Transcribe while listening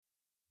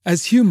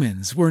As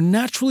humans, we're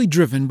naturally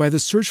driven by the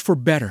search for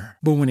better.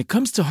 But when it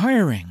comes to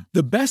hiring,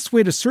 the best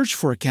way to search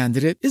for a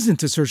candidate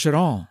isn't to search at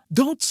all.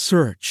 Don't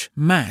search,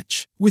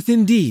 match with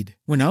Indeed.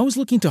 When I was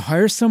looking to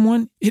hire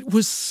someone, it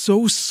was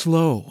so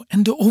slow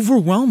and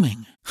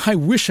overwhelming. I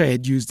wish I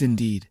had used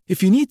Indeed.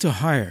 If you need to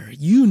hire,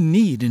 you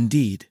need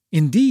Indeed.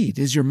 Indeed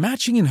is your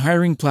matching and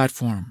hiring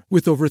platform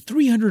with over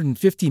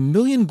 350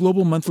 million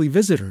global monthly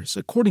visitors,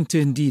 according to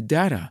Indeed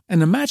data,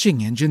 and a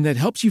matching engine that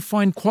helps you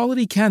find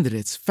quality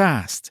candidates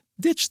fast.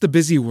 Ditch the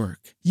busy work.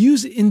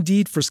 Use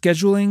Indeed for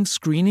scheduling,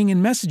 screening,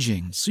 and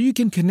messaging so you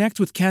can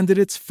connect with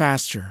candidates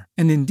faster.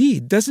 And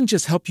Indeed doesn't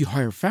just help you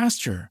hire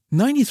faster.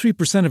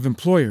 93% of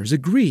employers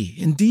agree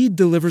Indeed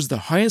delivers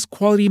the highest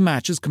quality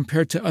matches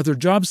compared to other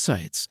job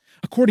sites,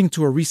 according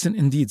to a recent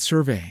Indeed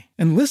survey.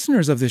 And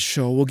listeners of this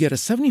show will get a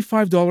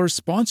 $75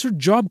 sponsored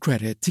job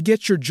credit to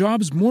get your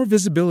jobs more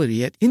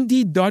visibility at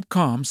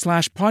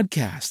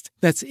Indeed.com/podcast.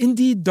 That's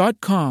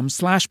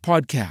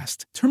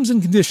Indeed.com/podcast. Terms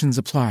and conditions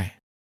apply.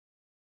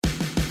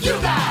 You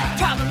got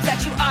problems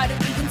that you ought to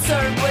be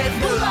concerned with.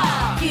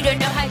 Moolah! You don't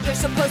know how you're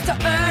supposed to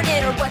earn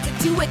it, or what to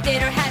do with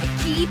it, or how to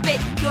keep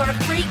it. You're a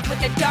freak with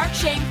a dark,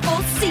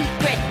 shameful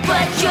secret.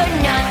 But you're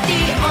not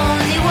the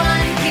only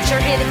one.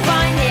 Picture hidden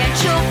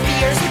financial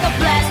fears with a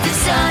blast of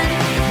sun.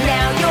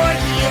 Now your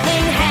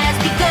healing has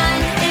begun.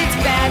 It's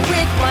Bad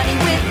with Money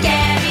with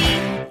Gabby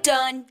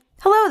Dunn.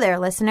 Hello there,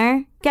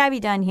 listener.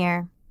 Gabby Dunn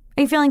here.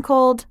 Are you feeling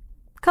cold?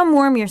 Come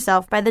warm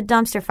yourself by the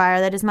dumpster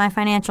fire that is my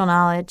financial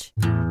knowledge.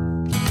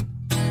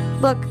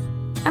 Look,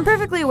 I'm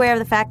perfectly aware of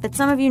the fact that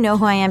some of you know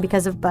who I am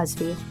because of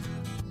BuzzFeed.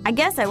 I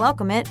guess I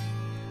welcome it.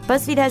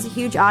 BuzzFeed has a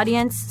huge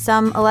audience,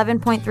 some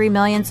 11.3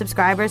 million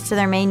subscribers to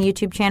their main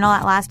YouTube channel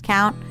at last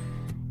count,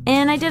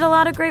 and I did a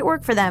lot of great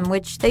work for them,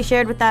 which they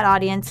shared with that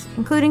audience,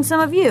 including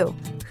some of you,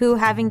 who,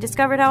 having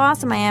discovered how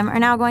awesome I am, are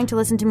now going to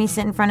listen to me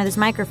sit in front of this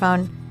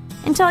microphone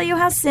and tell you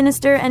how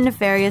sinister and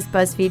nefarious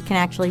BuzzFeed can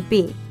actually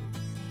be.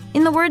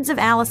 In the words of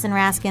Allison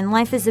Raskin,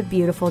 life is a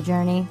beautiful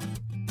journey.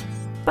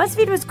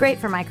 BuzzFeed was great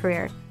for my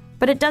career,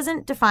 but it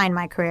doesn't define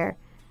my career.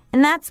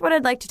 And that's what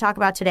I'd like to talk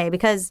about today,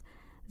 because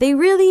they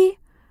really,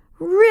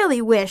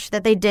 really wish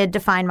that they did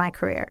define my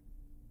career.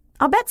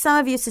 I'll bet some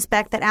of you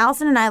suspect that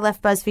Allison and I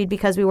left BuzzFeed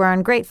because we were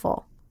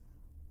ungrateful.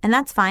 And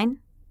that's fine.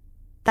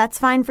 That's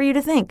fine for you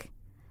to think.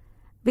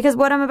 Because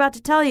what I'm about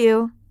to tell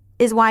you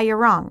is why you're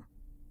wrong.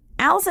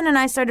 Allison and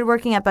I started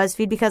working at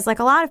BuzzFeed because, like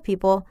a lot of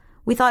people,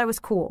 we thought it was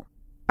cool.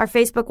 Our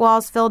Facebook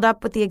walls filled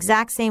up with the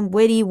exact same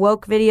witty,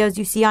 woke videos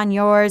you see on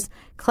yours,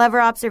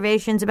 clever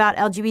observations about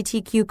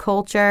LGBTQ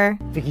culture.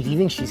 Vicky, do you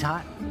think she's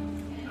hot?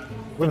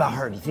 What about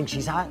her? Do you think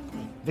she's hot?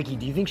 Vicky,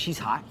 do you think she's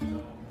hot?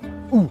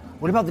 Ooh,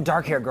 what about the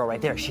dark-haired girl right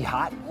there? Is she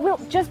hot? Well,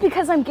 just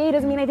because I'm gay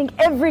doesn't mean I think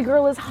every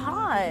girl is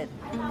hot.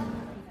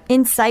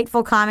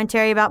 Insightful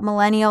commentary about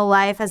millennial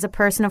life as a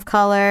person of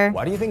color.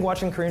 Why do you think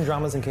watching Korean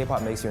dramas and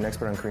K-pop makes you an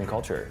expert on Korean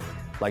culture?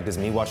 Like, does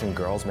me watching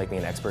girls make me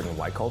an expert in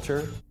white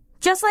culture?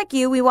 Just like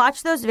you, we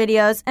watched those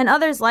videos and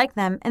others like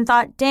them and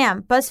thought,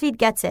 damn, BuzzFeed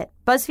gets it.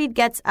 BuzzFeed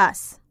gets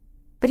us.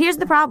 But here's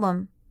the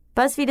problem.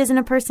 BuzzFeed isn't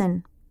a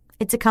person.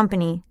 It's a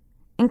company.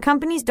 And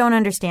companies don't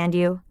understand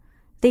you.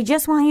 They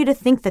just want you to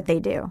think that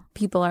they do.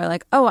 People are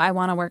like, oh, I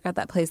want to work at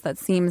that place that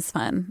seems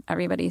fun.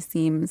 Everybody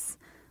seems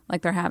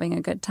like they're having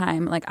a good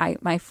time. Like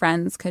my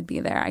friends could be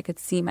there. I could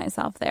see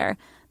myself there.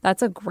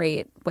 That's a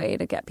great way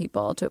to get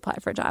people to apply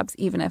for jobs,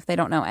 even if they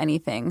don't know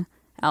anything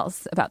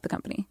else about the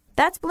company.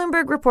 That's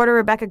Bloomberg reporter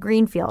Rebecca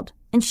Greenfield,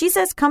 and she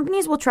says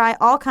companies will try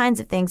all kinds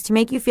of things to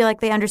make you feel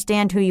like they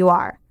understand who you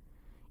are.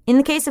 In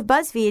the case of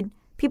BuzzFeed,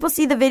 people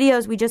see the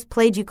videos we just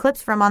played you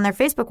clips from on their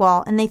Facebook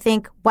wall, and they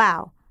think,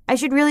 wow, I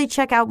should really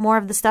check out more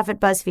of the stuff at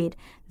BuzzFeed.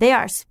 They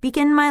are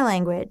speaking my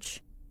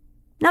language.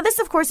 Now this,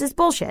 of course, is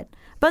bullshit.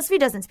 BuzzFeed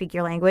doesn't speak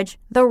your language.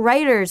 The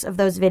writers of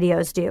those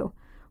videos do,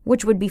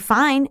 which would be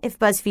fine if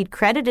BuzzFeed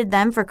credited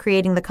them for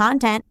creating the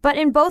content. But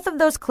in both of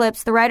those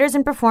clips, the writers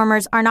and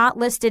performers are not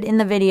listed in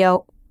the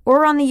video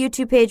or on the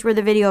YouTube page where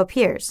the video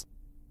appears.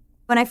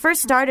 When I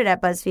first started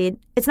at BuzzFeed,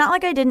 it's not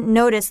like I didn't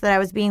notice that I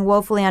was being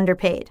woefully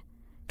underpaid.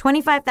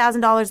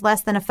 $25,000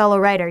 less than a fellow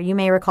writer, you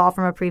may recall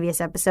from a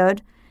previous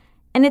episode.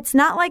 And it's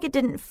not like it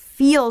didn't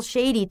feel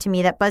shady to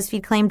me that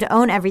BuzzFeed claimed to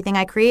own everything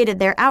I created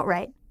there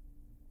outright.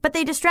 But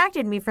they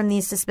distracted me from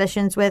these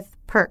suspicions with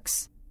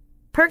perks.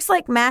 Perks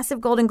like massive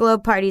Golden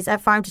Globe parties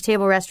at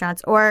farm-to-table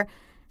restaurants or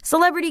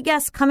celebrity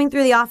guests coming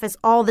through the office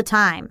all the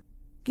time.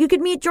 You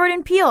could meet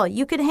Jordan Peele.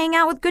 You could hang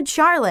out with Good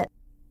Charlotte.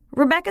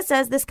 Rebecca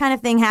says this kind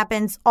of thing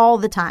happens all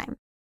the time.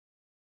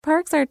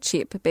 Perks are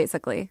cheap,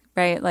 basically,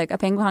 right? Like a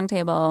ping pong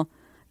table,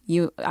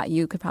 you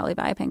could probably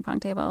buy a ping pong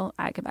table.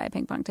 I could buy a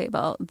ping pong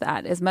table.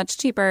 That is much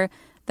cheaper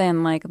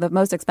than like the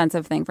most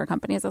expensive thing for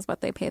companies is what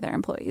they pay their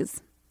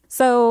employees.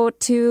 So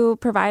to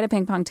provide a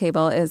ping pong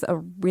table is a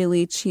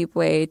really cheap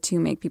way to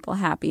make people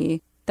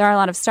happy. There are a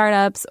lot of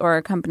startups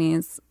or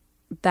companies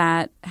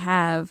that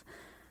have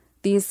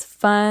these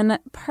fun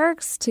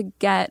perks to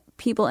get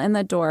people in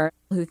the door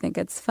who think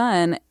it's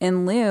fun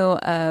in lieu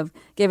of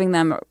giving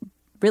them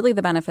really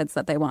the benefits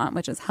that they want,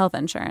 which is health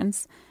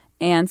insurance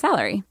and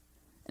salary,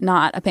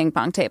 not a ping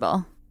pong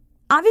table.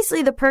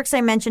 Obviously, the perks I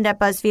mentioned at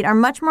BuzzFeed are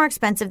much more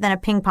expensive than a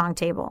ping pong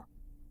table.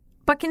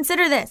 But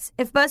consider this.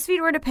 If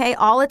BuzzFeed were to pay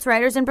all its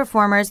writers and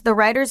performers the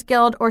Writers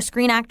Guild or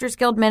Screen Actors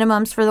Guild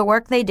minimums for the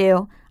work they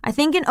do, I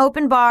think an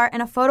open bar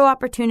and a photo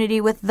opportunity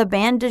with the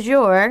band du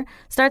jour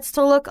starts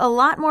to look a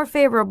lot more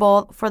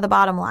favorable for the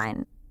bottom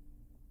line.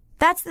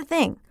 That's the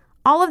thing.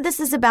 All of this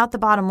is about the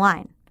bottom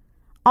line.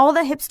 All the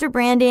hipster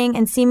branding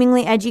and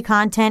seemingly edgy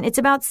content, it's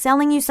about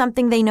selling you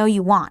something they know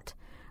you want.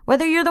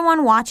 Whether you're the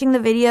one watching the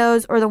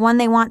videos or the one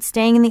they want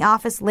staying in the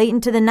office late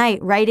into the night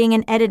writing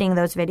and editing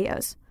those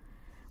videos.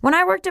 When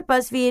I worked at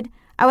BuzzFeed,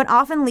 I would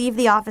often leave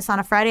the office on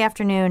a Friday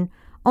afternoon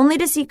only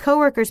to see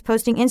coworkers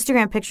posting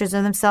Instagram pictures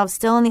of themselves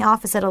still in the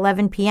office at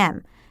 11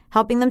 p.m.,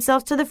 helping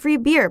themselves to the free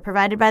beer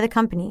provided by the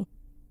company.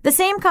 The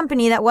same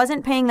company that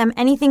wasn't paying them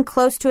anything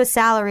close to a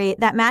salary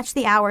that matched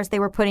the hours they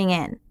were putting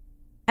in.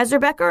 As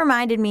Rebecca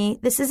reminded me,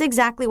 this is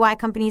exactly why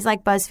companies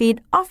like BuzzFeed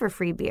offer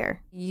free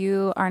beer.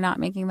 You are not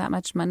making that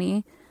much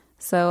money,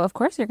 so of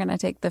course you're going to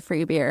take the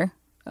free beer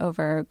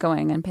over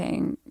going and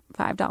paying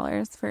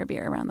 $5 for a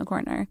beer around the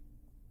corner.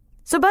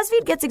 So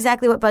BuzzFeed gets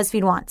exactly what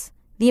BuzzFeed wants.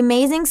 The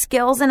amazing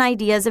skills and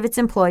ideas of its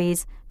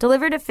employees,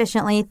 delivered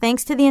efficiently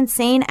thanks to the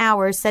insane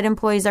hours said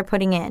employees are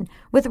putting in,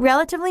 with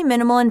relatively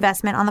minimal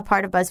investment on the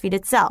part of BuzzFeed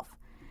itself.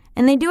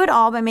 And they do it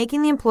all by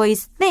making the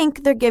employees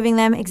think they're giving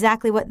them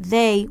exactly what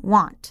they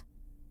want.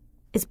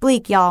 It's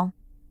bleak, y'all.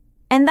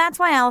 And that's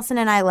why Allison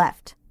and I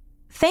left.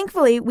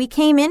 Thankfully, we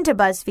came into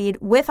BuzzFeed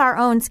with our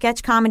own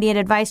sketch comedy and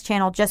advice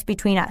channel just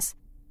between us.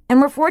 And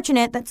we're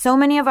fortunate that so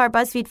many of our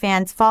BuzzFeed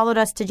fans followed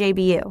us to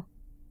JBU.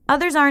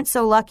 Others aren't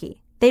so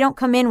lucky. They don't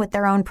come in with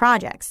their own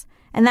projects.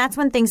 And that's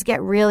when things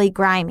get really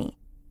grimy.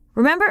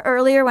 Remember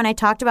earlier when I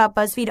talked about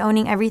BuzzFeed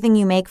owning everything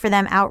you make for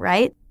them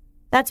outright?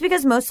 That's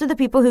because most of the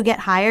people who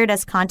get hired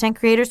as content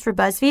creators for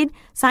BuzzFeed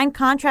sign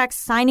contracts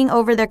signing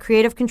over their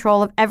creative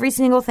control of every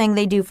single thing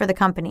they do for the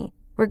company,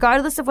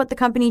 regardless of what the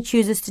company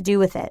chooses to do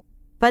with it.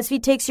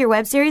 BuzzFeed takes your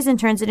web series and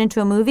turns it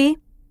into a movie.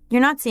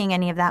 You're not seeing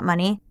any of that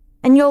money.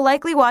 And you'll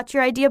likely watch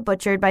your idea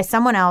butchered by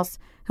someone else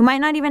who might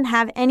not even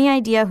have any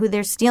idea who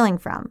they're stealing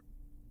from.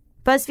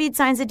 BuzzFeed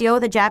signs a deal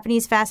with a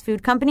Japanese fast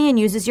food company and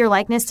uses your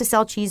likeness to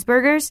sell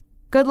cheeseburgers.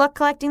 Good luck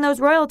collecting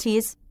those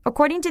royalties.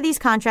 According to these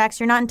contracts,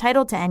 you're not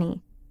entitled to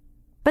any.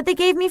 But they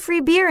gave me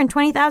free beer and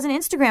 20,000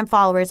 Instagram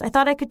followers. I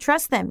thought I could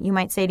trust them, you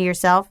might say to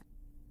yourself.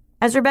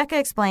 As Rebecca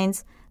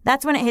explains,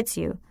 that's when it hits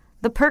you.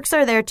 The perks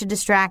are there to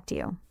distract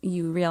you.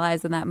 You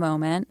realize in that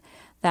moment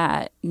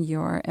that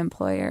your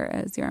employer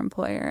is your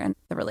employer, and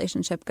the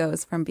relationship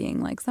goes from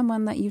being like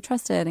someone that you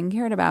trusted and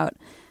cared about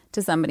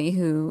to somebody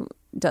who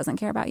doesn't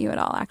care about you at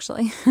all,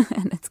 actually.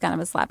 And it's kind of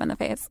a slap in the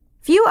face.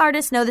 Few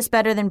artists know this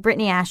better than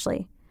Brittany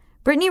Ashley.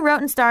 Brittany wrote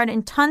and starred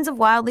in tons of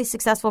wildly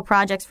successful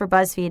projects for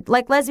BuzzFeed,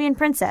 like Lesbian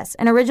Princess,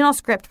 an original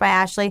script by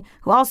Ashley,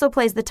 who also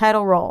plays the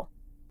title role.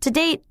 To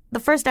date, the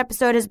first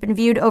episode has been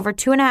viewed over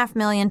 2.5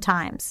 million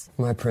times.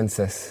 My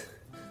princess,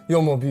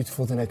 you're more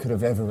beautiful than I could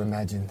have ever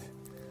imagined.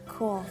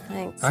 Cool,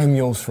 thanks. I'm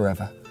yours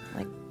forever.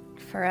 Like,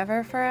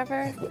 forever,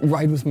 forever?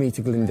 Ride with me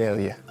to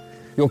Glendalia.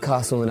 Your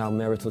castle and our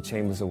marital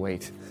chambers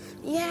await.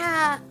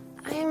 Yeah,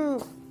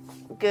 I'm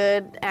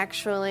good,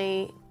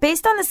 actually.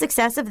 Based on the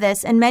success of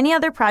this and many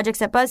other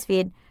projects at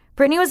BuzzFeed,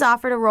 Brittany was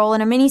offered a role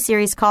in a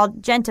miniseries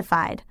called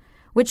Gentified,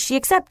 which she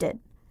accepted.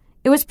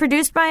 It was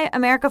produced by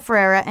America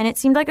Ferrera, and it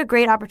seemed like a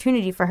great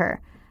opportunity for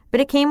her,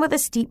 but it came with a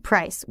steep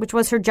price, which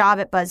was her job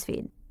at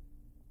BuzzFeed.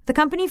 The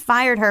company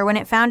fired her when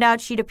it found out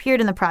she'd appeared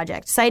in the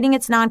project, citing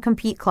its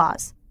non-compete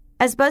clause.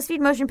 As BuzzFeed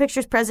Motion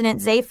Pictures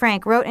president Zay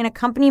Frank wrote in a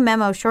company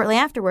memo shortly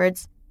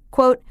afterwards,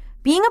 quote,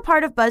 "Being a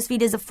part of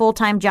BuzzFeed is a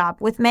full-time job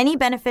with many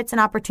benefits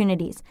and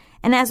opportunities.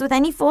 And as with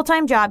any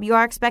full-time job, you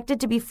are expected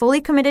to be fully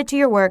committed to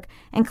your work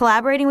and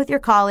collaborating with your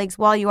colleagues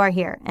while you are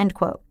here," end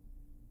quote.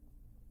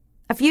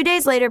 A few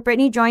days later,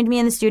 Brittany joined me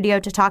in the studio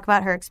to talk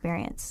about her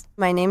experience.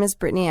 My name is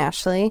Brittany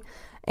Ashley,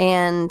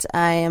 and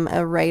I am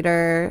a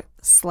writer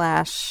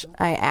 /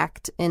 I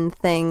act in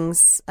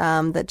things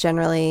that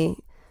generally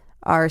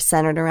are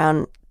centered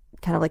around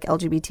kind of like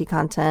LGBT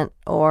content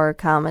or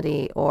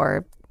comedy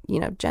or,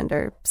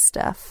 gender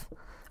stuff.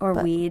 Or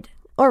weed.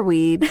 Or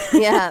weed.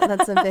 Yeah,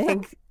 that's a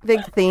big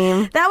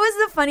theme. That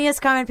was the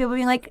funniest comment. People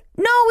being like,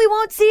 "No, we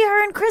won't see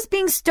her and Chris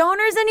being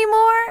stoners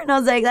anymore." And I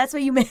was like, that's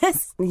what you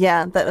miss?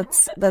 Yeah,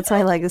 that's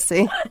my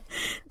legacy.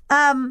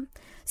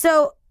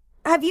 So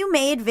have you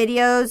made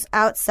videos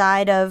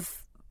outside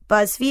of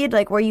BuzzFeed?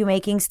 Like, were you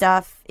making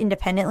stuff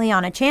independently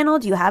on a channel?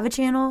 Do you have a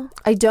channel?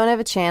 I don't have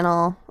a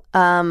channel.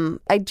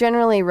 I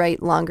generally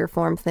write longer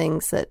form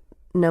things that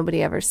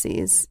nobody ever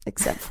sees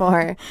except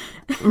for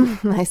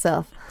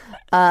myself.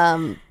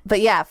 But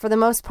yeah, for the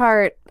most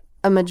part,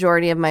 a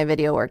majority of my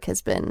video work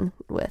has been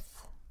with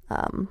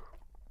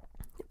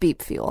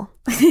Beep Fuel.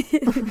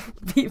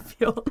 Beep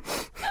Fuel.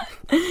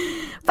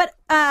 But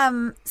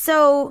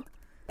so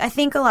I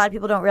think a lot of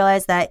people don't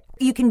realize that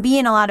you can be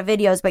in a lot of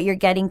videos, but you're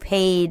getting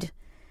paid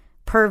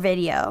per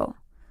video.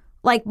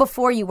 Like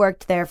before you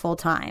worked there full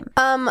time.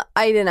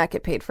 I did not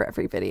get paid for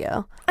every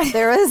video.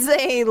 There was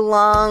a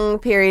long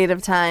period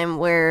of time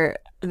where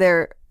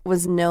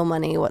was no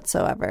money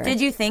whatsoever. Did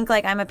you think,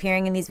 like, I'm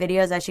appearing in these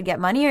videos, I should get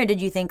money? Or did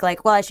you think,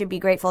 like, well, I should be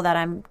grateful that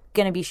I'm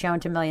going to be shown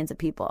to millions of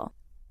people?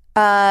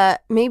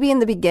 Maybe in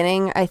the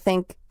beginning, I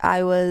think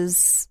I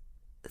was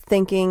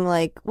thinking,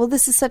 like, well,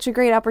 this is such a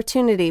great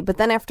opportunity. But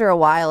then after a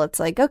while, it's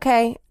like,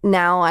 okay,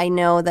 now I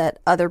know that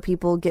other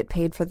people get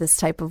paid for this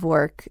type of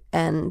work,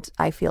 and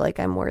I feel like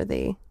I'm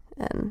worthy.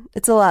 And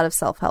it's a lot of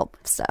self-help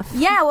stuff.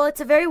 Yeah, well,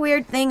 it's a very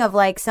weird thing of,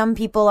 like, some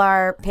people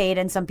are paid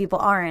and some people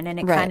aren't. And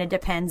it kind of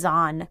depends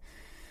on...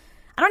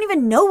 I don't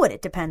even know what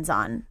it depends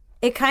on.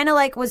 It kind of,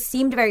 like,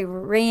 seemed very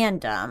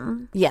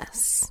random.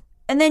 Yes.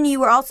 And then you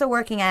were also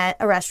working at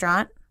a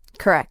restaurant.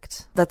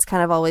 Correct. That's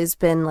kind of always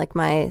been, like,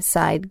 my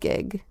side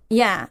gig.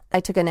 Yeah. I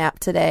took a nap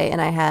today, and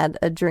I had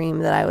a dream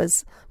that I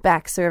was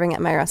back serving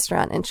at my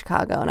restaurant in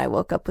Chicago, and I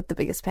woke up with the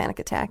biggest panic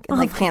attack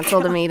and,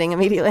 canceled a meeting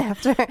immediately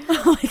after.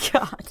 Oh, my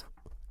God.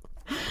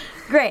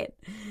 Great.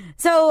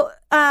 So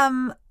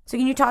can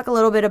you talk a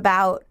little bit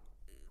about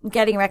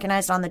getting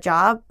recognized on the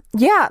job?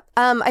 Yeah.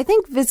 I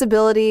think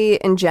visibility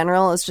in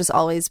general has just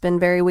always been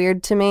very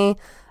weird to me,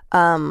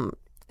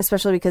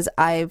 especially because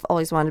I've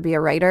always wanted to be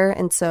a writer.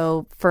 And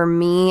so for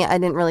me, I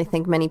didn't really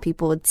think many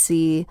people would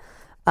see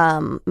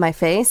my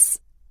face.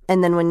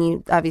 And then when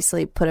you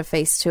obviously put a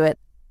face to it,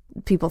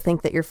 people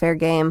think that you're fair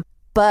game.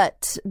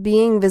 But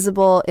being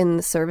visible in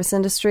the service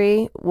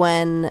industry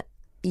when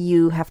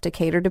you have to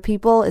cater to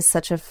people is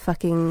such a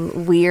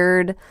fucking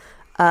weird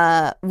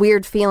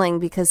feeling,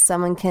 because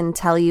someone can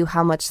tell you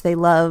how much they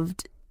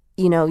loved,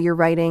 your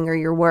writing or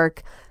your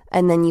work,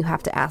 and then you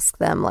have to ask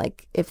them,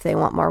 like, if they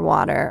want more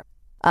water.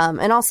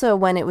 And also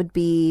when it would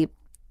be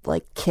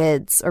like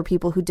kids or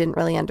people who didn't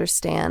really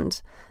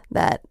understand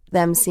that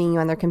them seeing you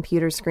on their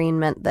computer screen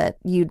meant that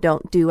you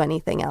don't do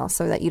anything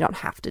else, or that you don't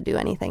have to do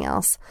anything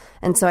else.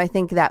 And so I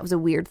think that was a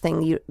weird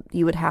thing.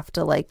 You would have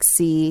to, like,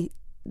 see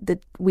the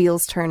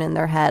wheels turn in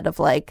their head of,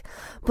 like,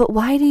 but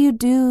why do you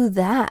do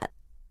that?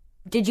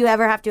 Did you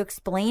ever have to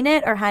explain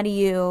it, or how do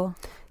you?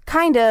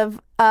 Kind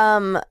of.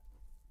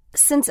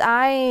 Since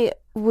I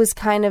was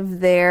kind of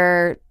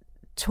there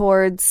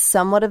towards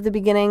somewhat of the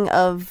beginning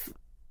of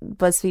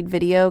BuzzFeed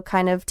Video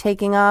kind of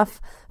taking off,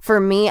 for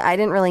me, I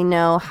didn't really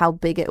know how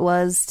big it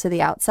was to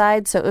the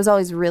outside. So it was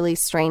always really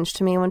strange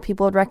to me when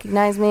people would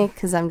recognize me,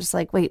 because I'm just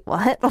like, wait,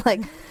 what? Like,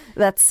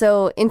 that's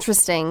so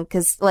interesting,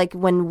 because, like,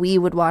 when we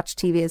would watch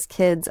TV as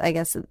kids, I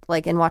guess,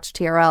 like, and watch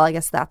TRL, I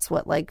guess that's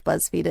what, like,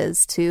 BuzzFeed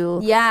is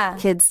to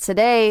kids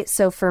today.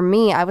 So for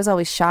me, I was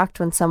always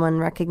shocked when someone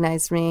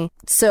recognized me.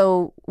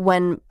 So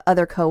when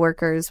other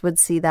coworkers would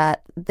see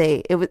that,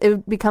 it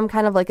would become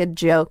kind of like a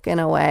joke in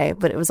a way,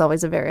 but it was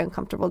always a very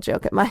uncomfortable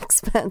joke at my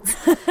expense.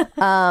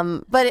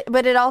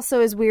 But it also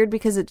is weird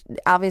because it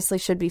obviously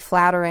should be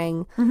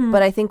flattering. Mm-hmm.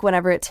 But I think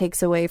whenever it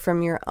takes away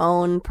from your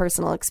own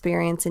personal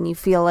experience and you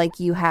feel like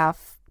you have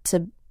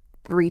to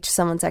reach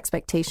someone's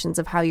expectations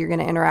of how you're going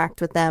to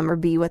interact with them or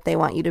be what they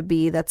want you to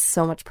be, that's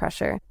so much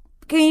pressure.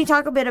 Can you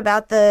talk a bit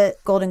about the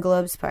Golden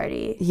Globes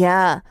party?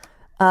 Yeah.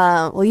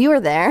 Well, you were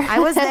there. I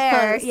was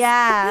there.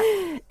 Yeah.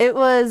 It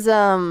was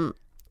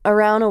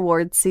around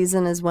awards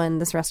season is when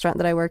this restaurant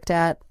that I worked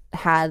at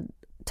had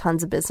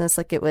tons of business.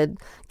 Like, it would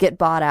get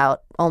bought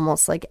out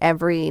almost like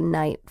every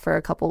night for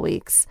a couple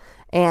weeks.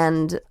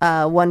 And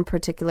one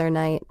particular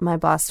night, my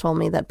boss told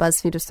me that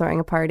BuzzFeed was throwing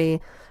a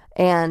party.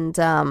 And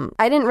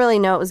I didn't really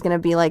know it was going to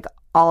be like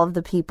all of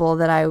the people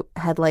that I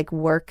had, like,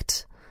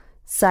 worked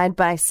side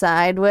by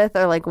side with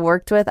or, like,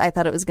 worked with. I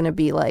thought it was going to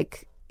be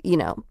like,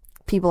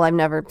 people I've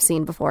never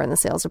seen before in the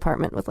sales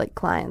department with, like,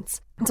 clients.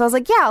 And so I was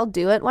like, yeah, I'll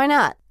do it. Why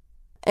not?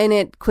 And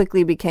it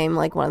quickly became,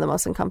 like, one of the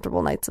most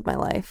uncomfortable nights of my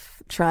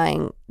life,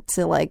 trying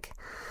to, like,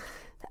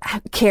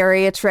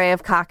 carry a tray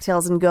of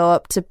cocktails and go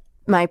up to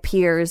my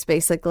peers,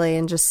 basically,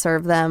 and just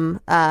serve them.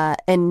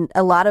 And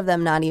a lot of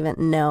them not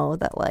even know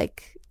that,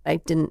 like, I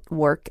didn't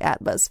work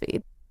at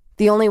BuzzFeed.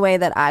 The only way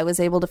that I was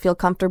able to feel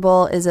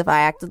comfortable is if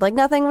I acted like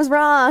nothing was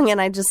wrong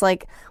and I just,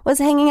 like, was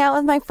hanging out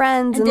with my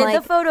friends and did, like,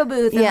 the photo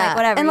booth and, like,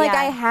 whatever. And, like,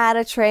 I had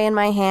a tray in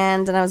my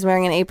hand and I was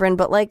wearing an apron,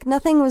 but, like,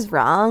 nothing was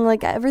wrong.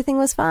 Like, everything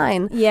was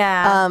fine.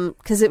 Yeah.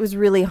 Because it was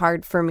really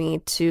hard for me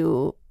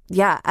to,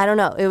 I don't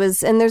know. It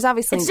was, and there's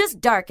obviously... It's just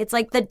dark. It's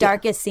like the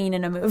darkest scene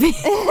in a movie.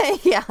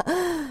 Yeah.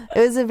 It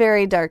was a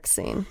very dark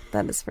scene.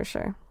 That is for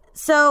sure.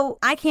 So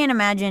I can't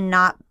imagine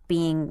not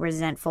being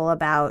resentful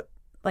about,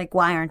 like,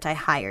 why aren't I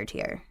hired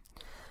here?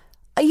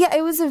 Yeah,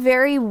 it was a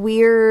very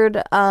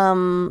weird,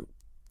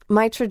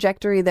 my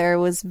trajectory there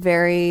was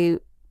very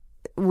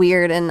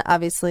weird and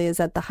obviously is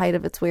at the height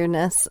of its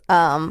weirdness.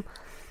 But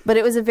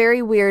it was a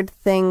very weird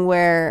thing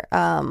where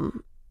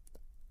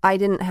I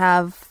didn't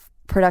have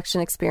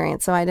production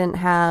experience. So I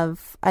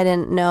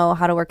didn't know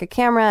how to work a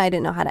camera. I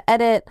didn't know how to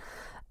edit.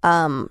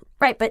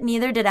 Right, but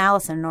neither did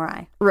Allison nor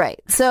I.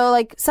 Right. So,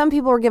 like, some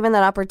people were given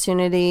that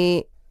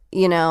opportunity,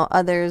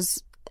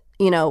 others...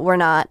 we're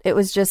not. It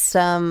was just,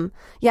 it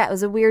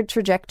was a weird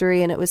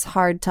trajectory and it was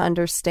hard to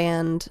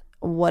understand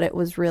what it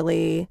was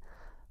really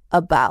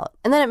about.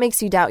 And then it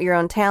makes you doubt your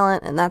own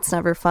talent and that's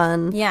never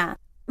fun. Yeah.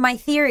 my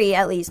theory,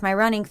 at least my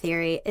running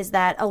theory, is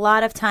that a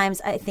lot of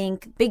times I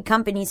think big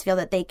companies feel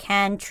that they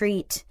can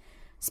treat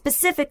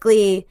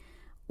specifically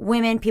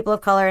women, people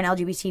of color, and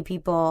LGBT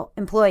people,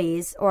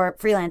 employees or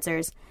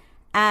freelancers,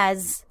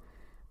 as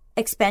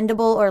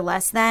expendable or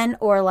less than,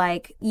 or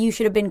like you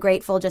should have been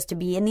grateful just to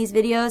be in these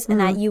videos, and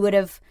that you would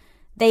have.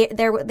 They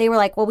were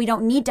like, well, we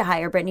don't need to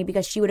hire Brittany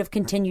because she would have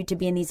continued to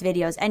be in these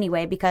videos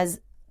anyway, because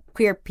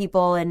queer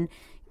people and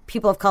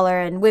people of color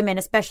and women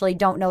especially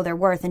don't know their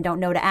worth and don't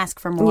know to ask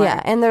for more.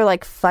 Yeah, and they're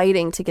like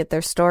fighting to get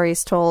their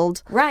stories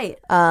told. Right.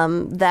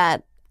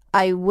 That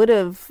I would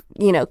have,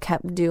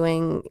 kept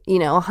doing,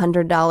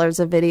 $100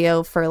 a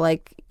video for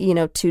like, 2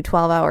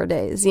 12-hour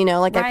days.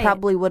 Like Right. I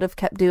probably would have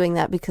kept doing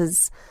that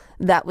because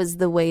that was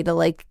the way to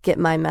like get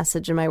my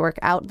message and my work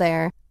out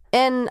there.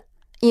 And,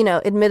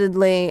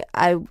 admittedly,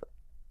 I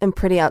am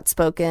pretty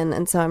outspoken,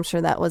 and so I'm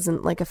sure that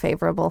wasn't like a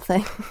favorable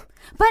thing.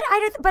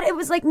 But it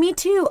was like me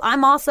too. I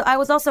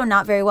was also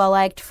not very well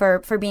liked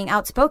for being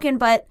outspoken,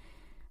 but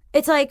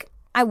it's like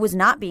I was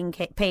not being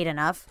paid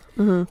enough.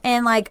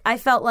 And like I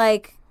felt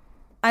like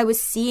I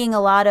was seeing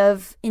a lot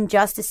of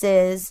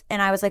injustices,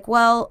 and I was like,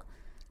 well,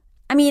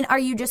 I mean, are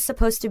you just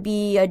supposed to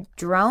be a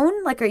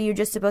drone? Like, are you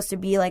just supposed to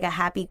be like a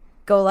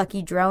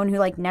happy-go-lucky drone who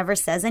like never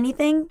says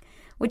anything?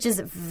 Which is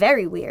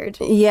very weird.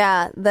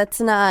 Yeah, that's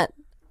not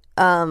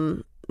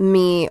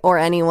me or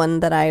anyone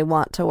that I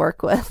want to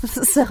work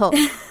with.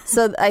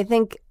 So I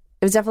think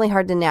it was definitely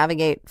hard to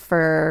navigate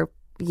for,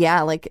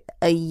 like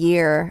a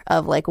year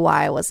of like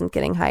why I wasn't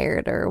getting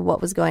hired or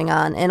what was going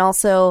on. And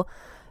also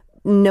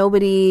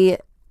nobody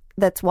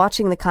that's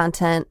watching the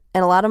content,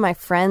 and a lot of my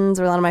friends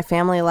or a lot of my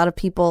family, a lot of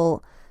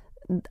people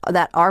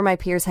that are my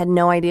peers had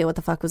no idea what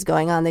the fuck was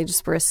going on. They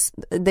just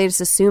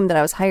assumed that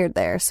I was hired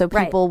there. So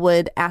people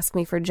would ask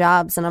me for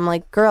jobs, and I'm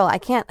like, girl, I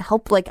can't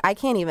help. Like, I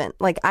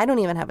don't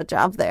even have a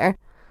job there.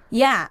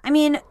 Yeah. I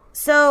mean,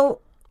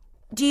 so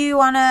do you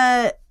want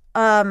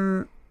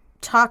to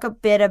talk a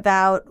bit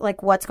about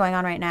like what's going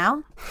on right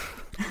now?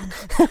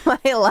 Am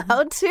I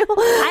allowed to?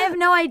 I have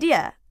no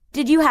idea.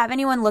 Did you have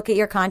anyone look at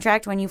your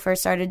contract when you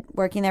first started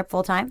working there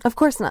full time? Of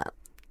course not.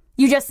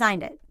 You just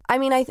signed it. I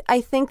mean,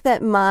 I think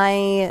that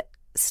my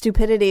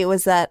stupidity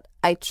was that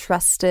I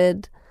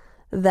trusted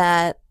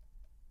that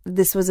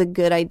this was a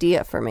good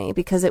idea for me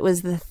because it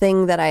was the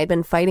thing that I had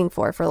been fighting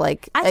for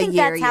like a year, I think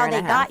that's how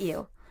they got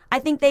you. I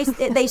think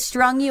they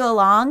strung you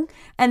along,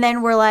 and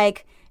then were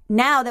like,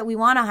 now that we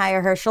want to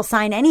hire her, she'll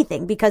sign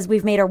anything because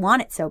we've made her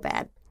want it so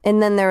bad.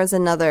 And then there was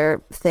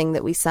another thing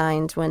that we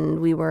signed when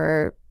we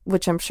were,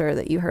 which I'm sure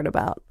that you heard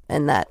about,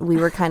 and that we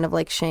were kind of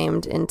like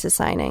shamed into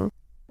signing.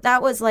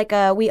 That was like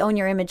we own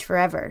your image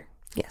forever.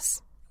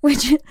 Yes.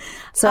 Which,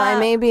 so I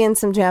may be in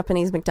some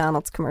Japanese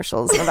McDonald's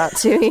commercials in about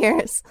 2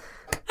 years.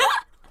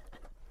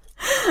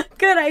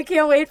 Good, I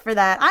can't wait for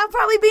that. I'll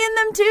probably be in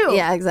them too.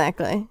 Yeah,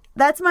 exactly.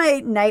 That's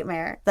my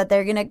nightmare, that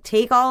they're going to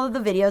take all of the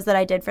videos that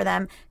I did for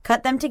them,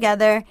 cut them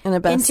together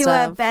into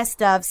a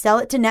best of, sell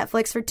it to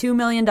Netflix for $2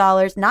 million,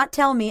 not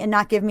tell me and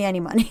not give me any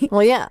money.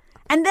 Well, yeah.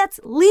 And that's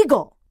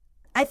legal.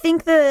 I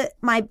think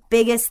my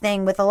biggest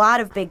thing with a lot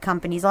of big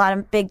companies, a lot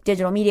of big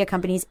digital media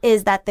companies,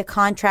 is that the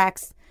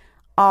contracts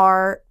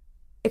are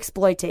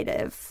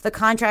exploitative. The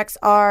contracts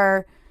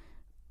are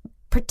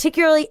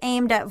particularly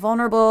aimed at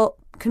vulnerable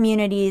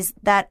communities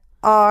that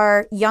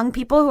are young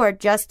people who are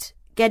just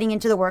getting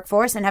into the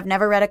workforce and have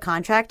never read a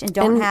contract and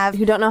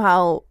who don't know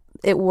how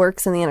it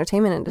works in the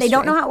entertainment industry. They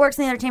don't know how it works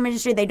in the entertainment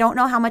industry. They don't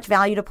know how much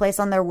value to place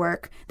on their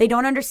work. They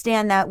don't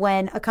understand that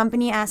when a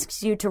company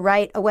asks you to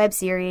write a web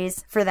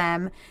series for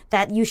them,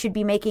 that you should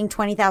be making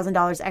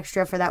 $20,000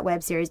 extra for that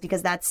web series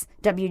because that's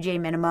WGA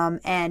minimum,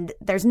 and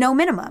there's no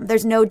minimum.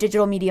 There's no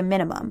digital media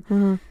minimum.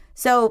 Mm-hmm.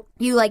 So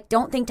you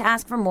don't think to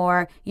ask for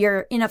more.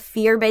 You're in a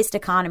fear-based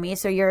economy,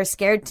 so you're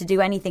scared to do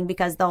anything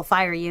because they'll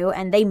fire you,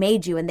 and they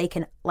made you, and they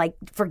can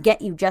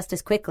forget you just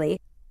as quickly.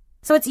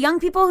 So it's young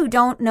people who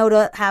don't know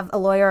to have a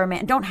lawyer or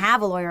don't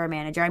have a lawyer or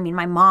manager. I mean,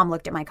 my mom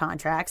looked at my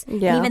contracts.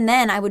 Yeah. And even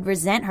then, I would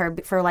resent her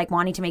for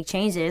wanting to make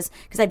changes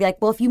because I'd be like,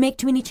 well, if you make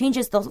too many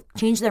changes, they'll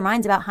change their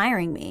minds about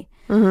hiring me.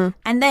 Mm-hmm.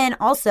 And then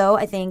also,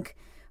 I think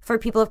for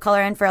people of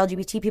color and for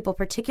LGBT people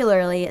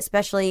particularly,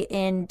 especially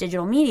in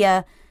digital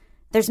media,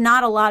 there's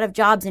not a lot of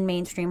jobs in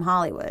mainstream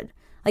Hollywood.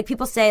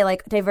 People say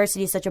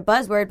diversity is such a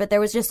buzzword, but there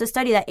was just a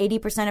study that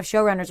 80% of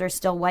showrunners are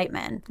still white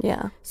men.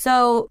 Yeah.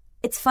 So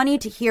it's funny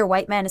to hear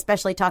white men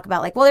especially talk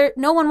about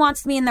no one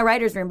wants me in the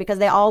writer's room because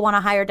they all want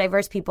to hire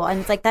diverse people. And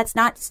it's that's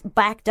not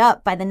backed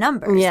up by the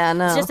numbers. Yeah,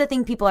 no. It's just a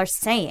thing people are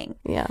saying.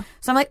 Yeah.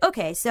 So I'm like,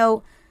 okay,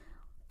 so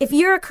if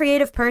you're a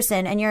creative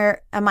person and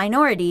you're a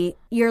minority,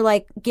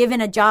 you're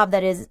given a job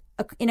that is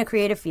in a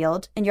creative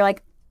field, and you're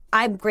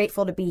I'm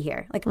grateful to be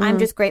here. I'm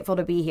just grateful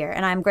to be here.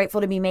 And I'm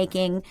grateful to be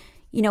making,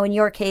 in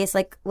your case,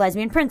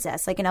 Lesbian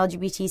Princess, an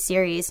LGBT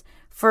series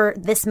for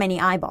this many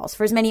eyeballs,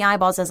 for as many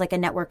eyeballs as a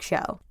network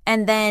show.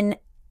 And then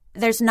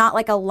there's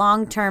not a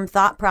long-term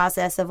thought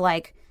process of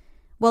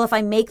well, if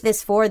I make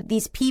this for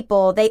these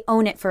people, they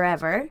own it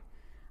forever.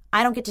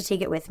 I don't get to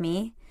take it with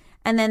me.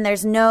 And then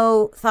there's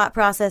no thought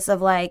process of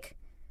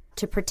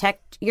to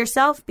protect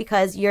yourself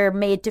because you're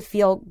made to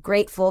feel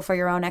grateful for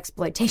your own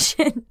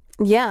exploitation.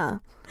 Yeah,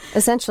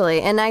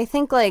 essentially. And I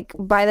think like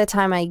by the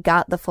time I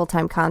got the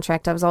full-time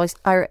contract, I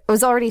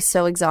was already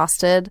so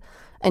exhausted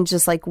and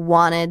just like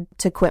wanted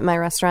to quit my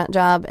restaurant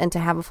job and to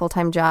have a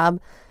full-time job.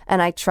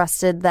 And I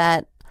trusted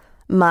that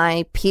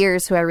my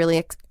peers who I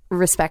really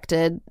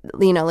respected,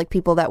 you know, like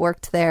people that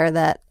worked there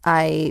that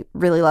I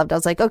really loved. I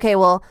was like, okay,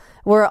 well,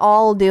 we're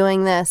all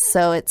doing this.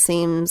 So it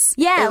seems,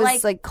 it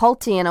was like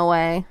culty in a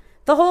way.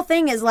 The whole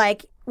thing is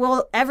like,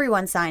 well,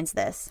 everyone signs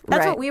this.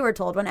 That's Right. what we were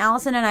told. When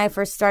Allison and I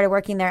first started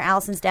working there,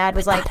 Allison's dad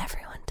was like... Not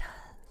everyone does.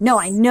 No,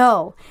 I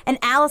know. And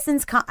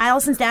Allison's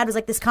dad was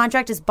like, this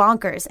contract is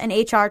bonkers. And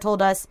HR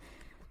told us,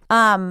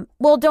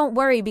 well, don't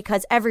worry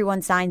because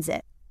everyone signs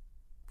it.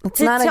 It's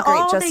not a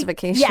great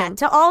justification.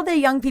 To all the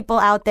young people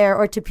out there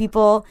or to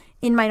people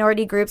in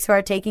minority groups who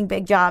are taking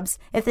big jobs,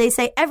 if they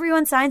say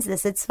everyone signs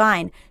this, it's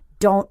fine.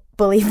 Don't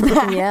believe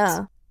that.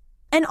 Yeah.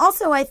 And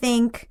also, I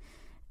think...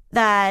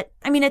 that,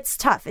 I mean, it's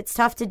tough. It's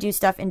tough to do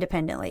stuff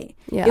independently.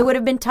 Yeah. It would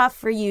have been tough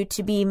for you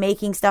to be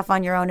making stuff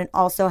on your own and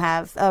also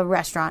have a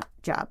restaurant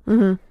job.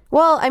 Mm-hmm.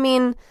 Well, I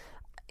mean,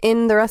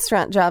 in the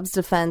restaurant job's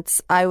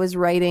defense, I was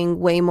writing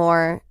way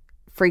more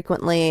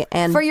frequently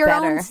and For your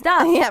better. own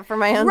stuff. Yeah, for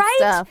my own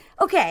stuff.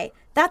 Okay.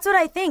 That's what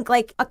I think.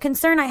 Like, a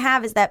concern I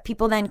have is that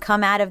people then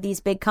come out of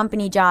these big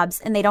company jobs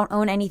and they don't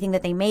own anything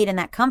that they made in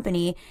that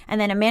company. And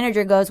then a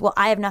manager goes, well,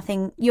 I have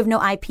nothing. You have no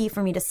IP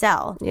for me to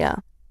sell. Yeah.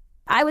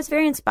 I was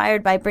very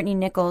inspired by Brittany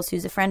Nichols,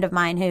 who's a friend of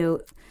mine who...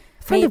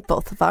 A friend of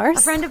both of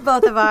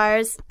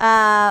ours,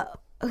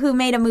 who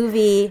made a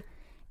movie,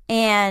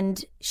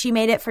 and she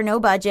made it for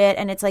no budget,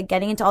 and it's like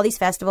getting into all these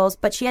festivals,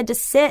 but she had to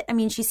sit, I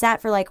mean, she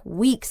sat for like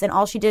weeks, and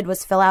all she did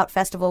was fill out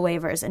festival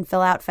waivers and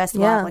fill out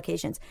festival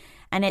applications,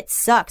 and it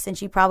sucks, and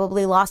she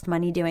probably lost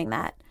money doing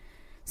that.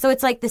 So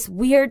it's like this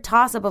weird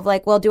toss-up of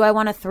like, well, do I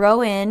want to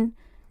throw in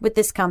with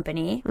this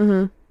company?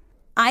 Mm-hmm.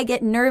 I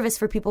get nervous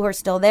for people who are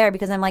still there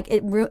because I'm like,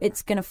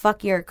 it's going to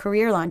fuck your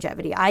career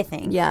longevity, I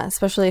think. Yeah,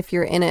 especially if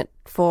you're in it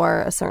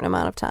for a certain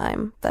amount of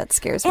time. That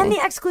scares me. And the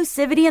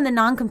exclusivity and the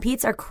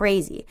non-competes are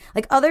crazy.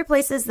 Like other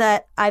places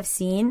that I've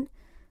seen,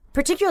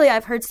 particularly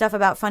I've heard stuff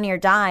about Funny or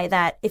Die,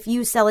 that if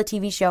you sell a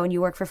TV show and you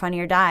work for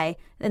Funny or Die,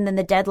 and then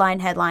the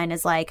headline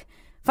is like,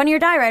 Funny or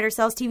Die writer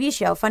sells TV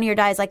show. Funny or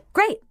Die is like,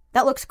 great.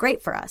 That looks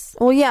great for us.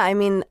 Well, yeah, I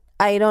mean...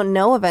 I don't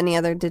know of any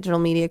other digital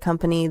media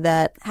company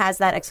that has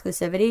that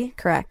exclusivity.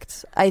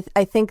 Correct. I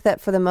think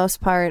that for the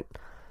most part,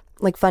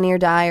 like Funny or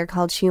Die or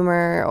College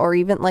Humor or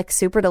even like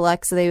Super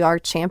Deluxe, they are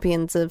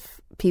champions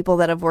of people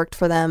that have worked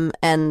for them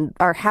and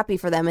are happy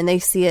for them, and they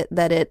see it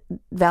that it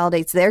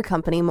validates their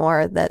company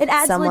more. That it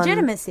adds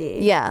legitimacy.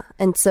 Yeah,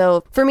 and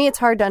so for me, it's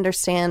hard to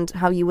understand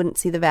how you wouldn't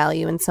see the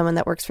value in someone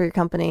that works for your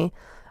company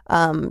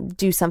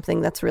do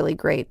something that's really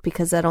great,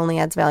 because that only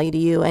adds value to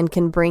you and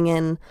can bring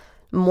in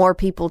more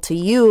people to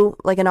you,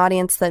 like an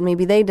audience that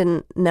maybe they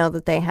didn't know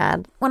that they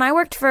had. When I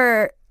worked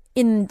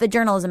in the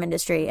journalism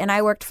industry and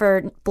I worked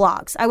for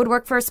blogs, I would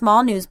work for a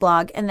small news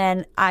blog, and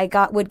then I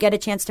would get a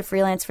chance to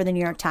freelance for the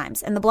New York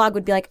Times, and the blog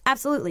would be like,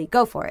 absolutely,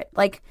 go for it.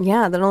 Like,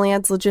 yeah, that only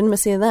adds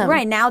legitimacy to them.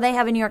 Right. Now they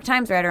have a New York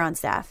Times writer on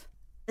staff.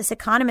 This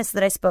economist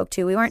that I spoke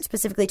to, we weren't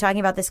specifically talking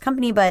about this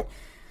company, but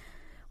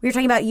we were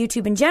talking about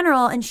YouTube in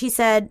general, and she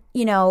said,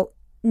 you know,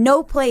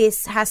 no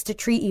place has to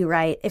treat you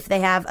right if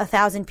they have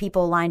 1,000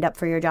 people lined up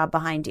for your job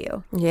behind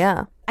you.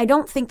 Yeah. I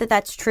don't think that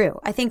that's true.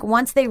 I think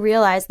once they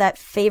realize that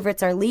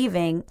favorites are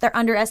leaving, they're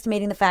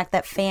underestimating the fact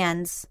that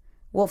fans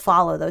will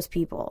follow those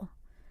people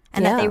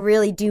and that they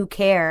really do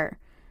care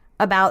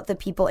about the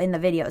people in the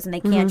videos, and they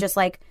can't just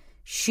like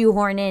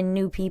shoehorn in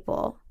new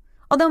people.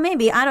 Although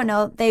maybe, I don't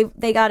know,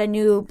 they got a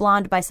new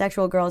blonde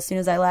bisexual girl as soon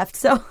as I left.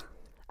 So,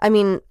 I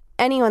mean,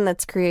 anyone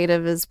that's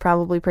creative is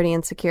probably pretty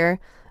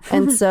insecure.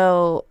 And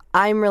so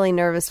I'm really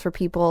nervous for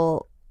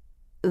people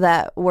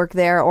that work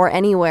there or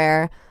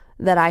anywhere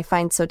that I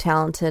find so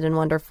talented and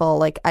wonderful.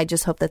 Like, I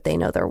just hope that they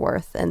know their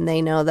worth and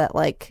they know that,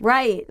 like,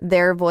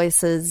 their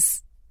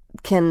voices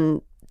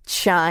can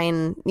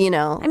shine, you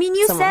know. I mean,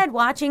 you said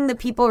watching the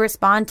people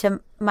respond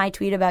to my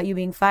tweet about you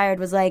being fired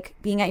was like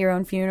being at your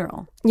own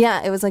funeral.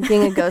 Yeah, it was like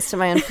being a ghost at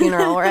my own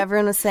funeral where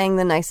everyone was saying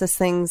the nicest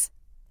things.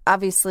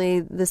 Obviously,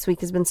 this week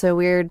has been so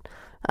weird.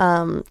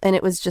 And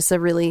it was just a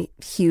really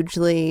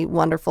hugely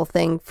wonderful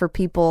thing for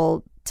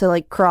people to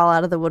like crawl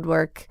out of the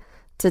woodwork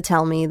to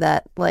tell me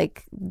that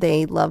like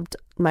they loved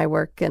my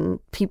work, and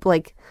people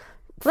like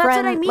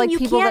friends, I mean. Like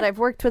people that I've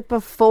worked with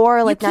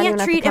before, like not even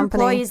at the company. You can't treat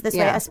employees this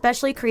way,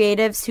 especially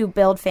creatives who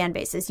build fan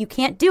bases. You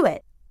can't do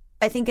it.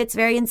 I think it's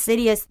very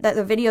insidious that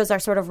the videos are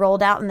sort of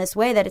rolled out in this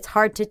way that it's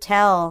hard to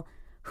tell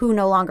who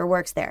no longer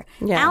works there.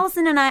 Yeah.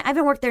 Allison and I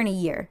haven't worked there in a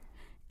year.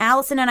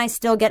 Allison and I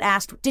still get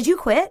asked, did you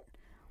quit?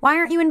 Why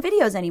aren't you in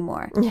videos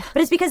anymore? Yeah.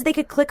 But it's because they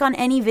could click on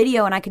any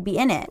video and I could be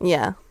in it.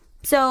 Yeah.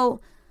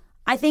 So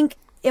I think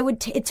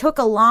it took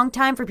a long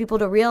time for people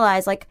to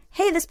realize, like,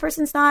 hey, this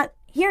person's not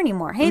here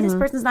anymore. Hey, this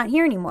person's not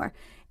here anymore.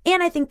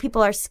 And I think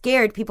people are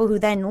scared. People who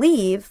then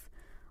leave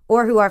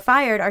or who are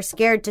fired are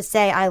scared to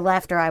say I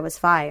left or I was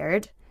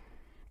fired.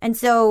 And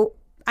so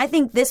I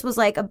think this was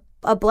like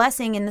a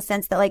blessing in the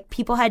sense that like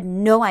people had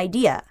no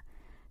idea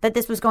that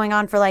this was going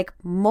on for like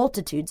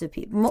multitudes of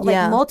people,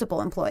 like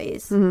multiple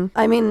employees. Mm-hmm.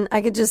 I mean,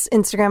 I could just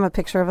Instagram a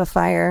picture of a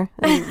fire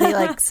and be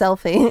like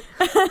selfie.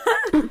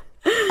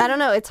 I don't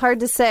know. It's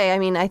hard to say. I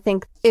mean, I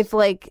think if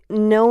like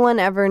no one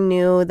ever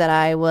knew that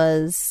I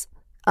was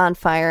on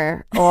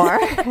fire or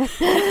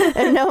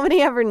and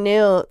nobody ever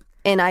knew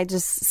and I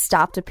just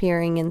stopped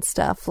appearing and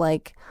stuff,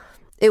 like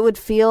it would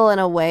feel in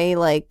a way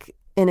like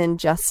an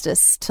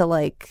injustice to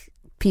like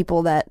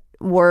people that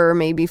were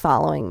maybe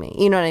following me.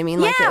 You know what I mean?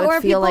 Yeah, like, it would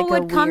or feel people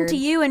like would come weird... to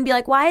you and be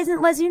like, why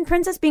isn't Lesbian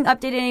Princess being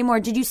updated anymore?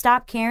 Did you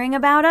stop caring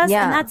about us?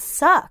 Yeah. And that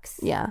sucks.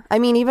 Yeah. I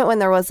mean, even when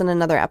there wasn't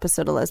another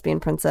episode of Lesbian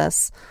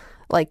Princess,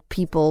 like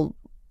people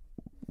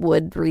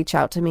would reach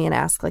out to me and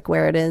ask like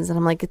where it is. And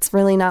I'm like, it's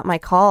really not my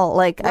call.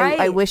 Like, Right.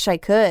 I wish I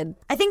could.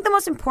 I think the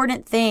most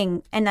important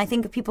thing, and I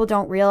think people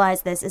don't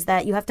realize this, is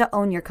that you have to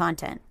own your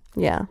content.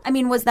 Yeah. I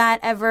mean, was that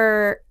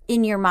ever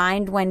in your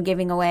mind when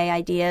giving away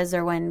ideas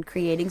or when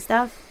creating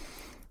stuff?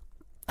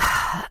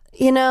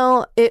 You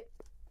know, it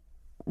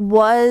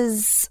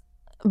was,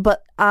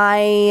 but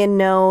I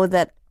know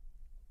that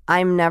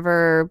I'm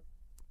never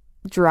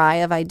dry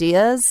of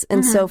ideas.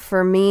 And so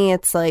for me,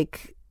 it's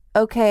like,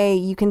 okay,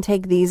 you can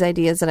take these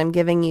ideas that I'm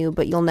giving you,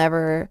 but you'll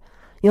never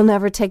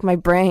take my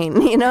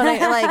brain. You know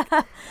what I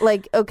mean?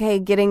 Like, okay,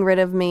 getting rid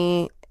of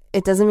me,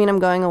 it doesn't mean I'm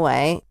going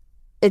away.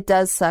 It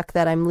does suck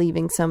that I'm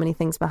leaving so many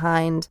things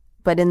behind.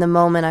 But in the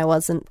moment, I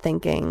wasn't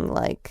thinking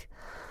like,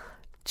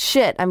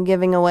 shit, I'm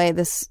giving away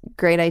this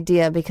great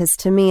idea, because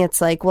to me it's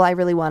like, well, I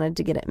really wanted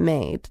to get it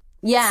made.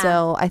 Yeah.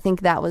 So I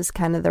think that was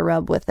kind of the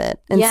rub with it.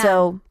 And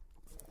so,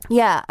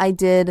 yeah, I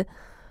did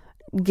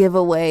give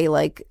away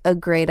like a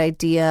great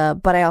idea,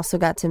 but I also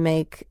got to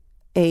make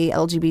a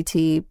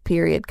LGBT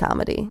period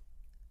comedy.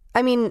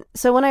 I mean,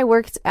 so when I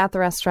worked at the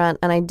restaurant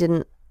and I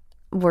didn't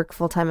work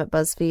full-time at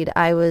BuzzFeed,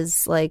 I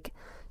was like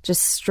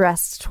just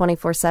stressed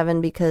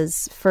 24/7,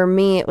 because for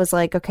me it was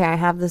like, okay, I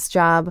have this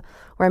job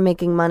where I'm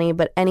making money,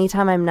 but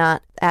anytime I'm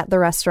not at the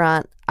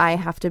restaurant, I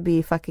have to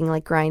be fucking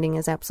like grinding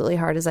as absolutely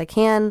hard as I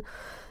can.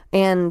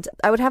 And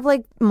I would have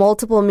like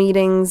multiple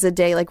meetings a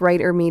day, like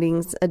writer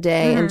meetings a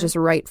day, and just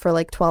write for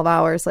like 12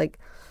 hours, like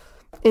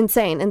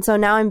insane. And so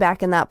now I'm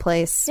back in that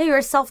place. Yeah, you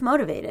were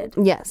self-motivated.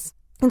 Yes.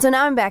 And so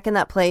now I'm back in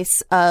that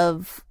place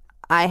of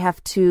I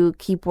have to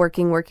keep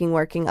working.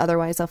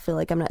 Otherwise I'll feel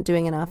like I'm not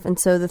doing enough. And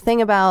so the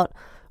thing about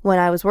when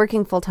I was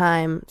working full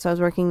time, so I was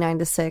working 9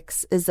 to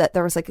 6, is that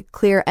there was like a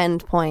clear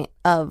end point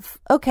of,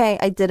 okay,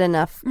 I did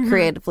enough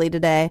creatively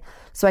today,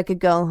 so I could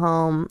go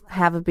home,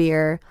 have a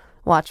beer,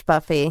 watch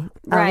Buffy.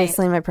 Right.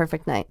 Obviously my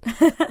perfect night.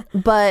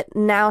 But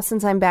now,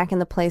 since I'm back in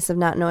the place of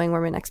not knowing where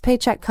my next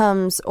paycheck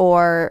comes,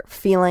 or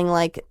feeling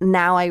like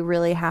now I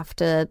really have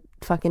to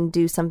fucking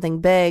do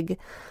something big,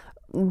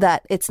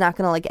 that it's not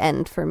going to like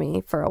end for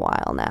me for a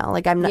while now.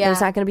 Like I'm not, there's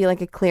not going to be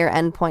like a clear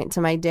end point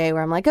to my day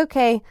where I'm like,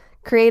 okay,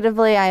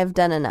 creatively I have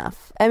done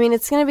enough. I mean,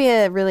 it's going to be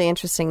a really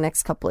interesting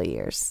next couple of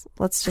years.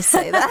 Let's just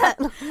say that.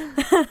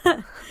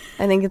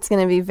 I think it's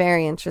going to be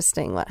very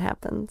interesting what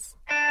happens.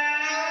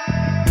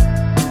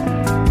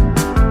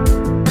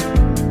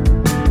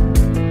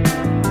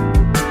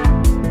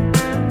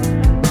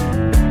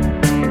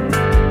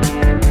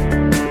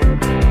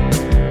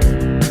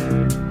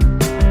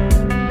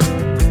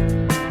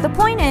 The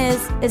point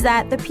is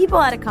that the people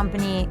at a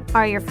company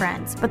are your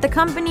friends, but the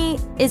company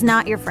is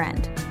not your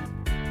friend.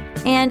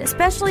 And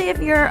especially if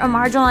you're a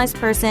marginalized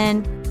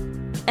person,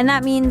 and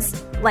that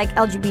means like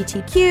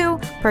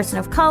LGBTQ, person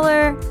of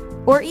color,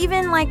 or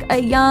even like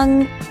a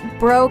young,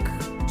 broke,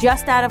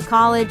 just out of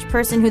college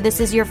person who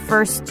this is your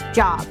first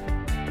job.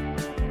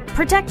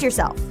 Protect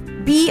yourself.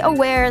 Be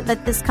aware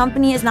that this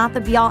company is not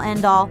the be-all,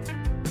 end-all,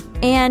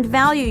 and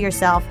value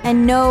yourself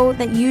and know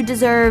that you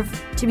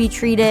deserve to be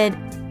treated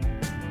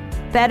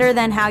better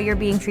than how you're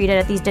being treated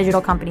at these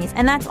digital companies.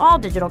 And that's all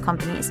digital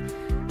companies.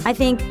 I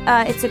think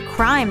it's a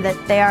crime that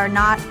they are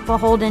not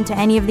beholden to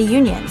any of the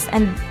unions,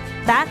 and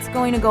that's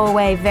going to go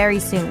away very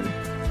soon.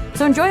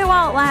 So enjoy it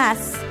while it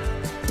lasts,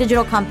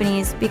 digital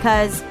companies,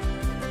 because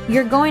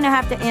you're going to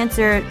have to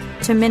answer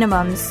to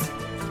minimums,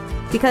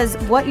 because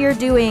what you're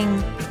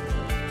doing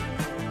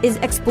is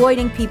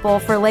exploiting people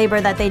for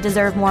labor that they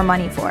deserve more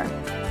money for,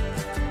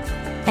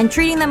 and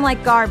treating them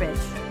like garbage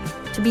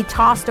to be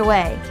tossed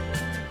away.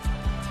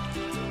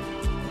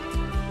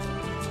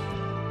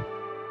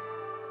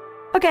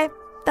 Okay,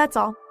 that's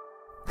all.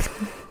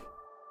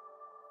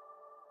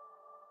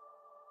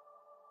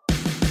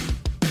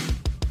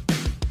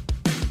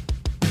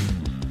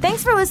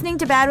 Thanks for listening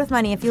to Bad with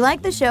Money. If you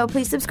like the show,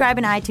 please subscribe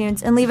in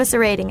iTunes and leave us a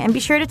rating. And be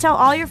sure to tell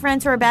all your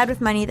friends who are bad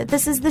with money that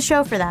this is the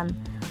show for them.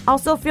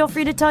 Also, feel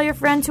free to tell your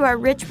friends who are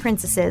rich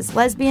princesses,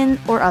 lesbian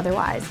or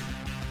otherwise.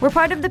 We're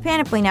part of the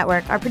Panoply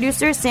Network. Our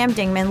producer is Sam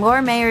Dingman.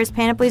 Laura Mayer is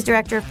Panoply's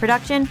Director of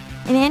Production.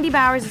 And Andy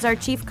Bowers is our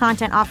Chief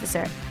Content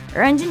Officer.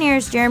 Our engineer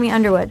is Jeremy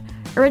Underwood.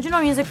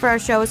 Original music for our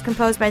show is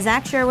composed by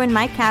Zach Sherwin,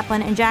 Mike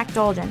Kaplan, and Jack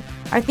Dolgen.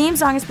 Our theme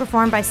song is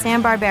performed by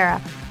Sam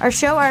Barbera. Our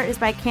show art is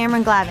by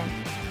Cameron Glavin.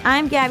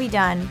 I'm Gabby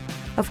Dunn,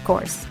 of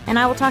course, and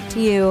I will talk to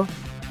you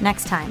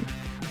next time.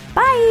 Bye!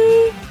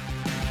 Bye!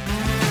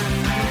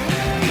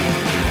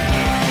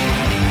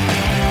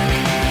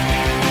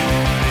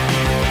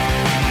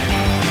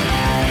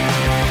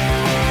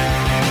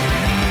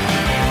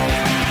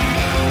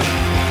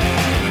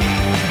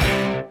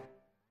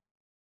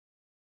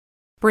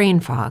 Brain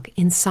fog,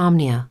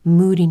 insomnia,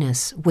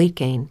 moodiness, weight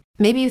gain.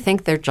 Maybe you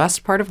think they're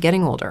just part of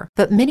getting older,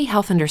 but MIDI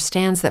Health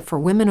understands that for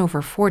women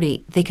over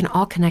 40, they can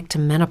all connect to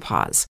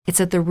menopause. It's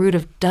at the root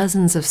of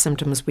dozens of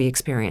symptoms we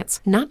experience,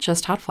 not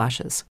just hot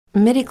flashes.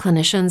 MIDI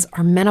clinicians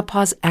are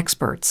menopause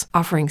experts,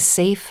 offering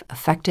safe,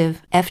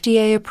 effective,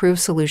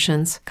 FDA-approved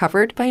solutions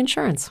covered by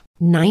insurance.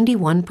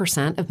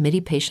 91% of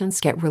MIDI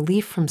patients get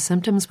relief from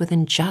symptoms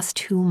within just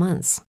 2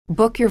 months.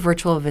 Book your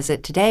virtual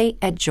visit today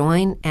at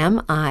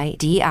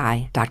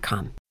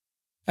joinmidi.com.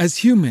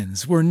 As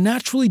humans, we're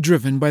naturally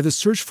driven by the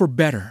search for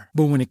better.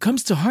 But when it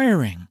comes to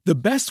hiring, the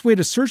best way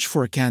to search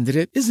for a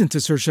candidate isn't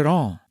to search at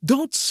all.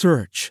 Don't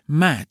search,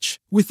 match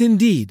with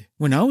Indeed.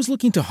 When I was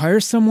looking to hire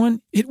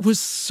someone, it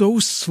was so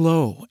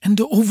slow and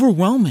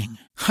overwhelming.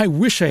 I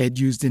wish I had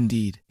used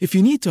Indeed. If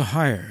you need to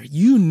hire,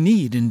 you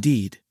need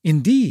Indeed.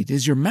 Indeed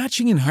is your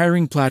matching and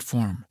hiring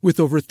platform with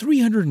over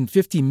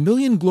 350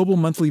 million global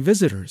monthly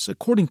visitors,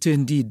 according to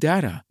Indeed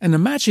data, and a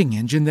matching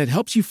engine that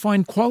helps you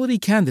find quality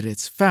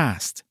candidates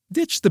fast.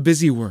 Ditch the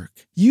busy work.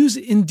 Use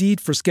Indeed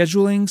for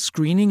scheduling,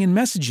 screening, and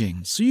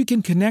messaging so you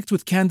can connect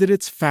with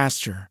candidates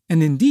faster.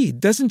 And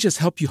Indeed doesn't just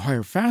help you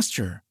hire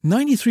faster.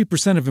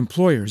 93% of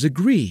employers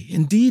agree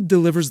Indeed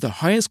delivers the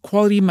highest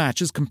quality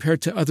matches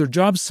compared to other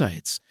job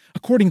sites,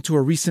 according to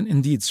a recent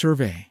Indeed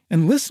survey.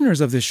 And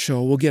listeners of this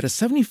show will get a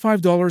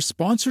 $75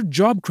 sponsored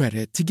job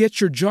credit to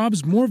get your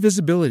jobs more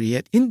visibility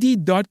at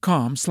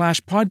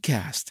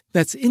Indeed.com/podcast.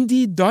 That's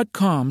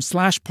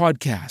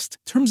Indeed.com/podcast.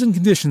 Terms and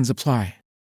conditions apply.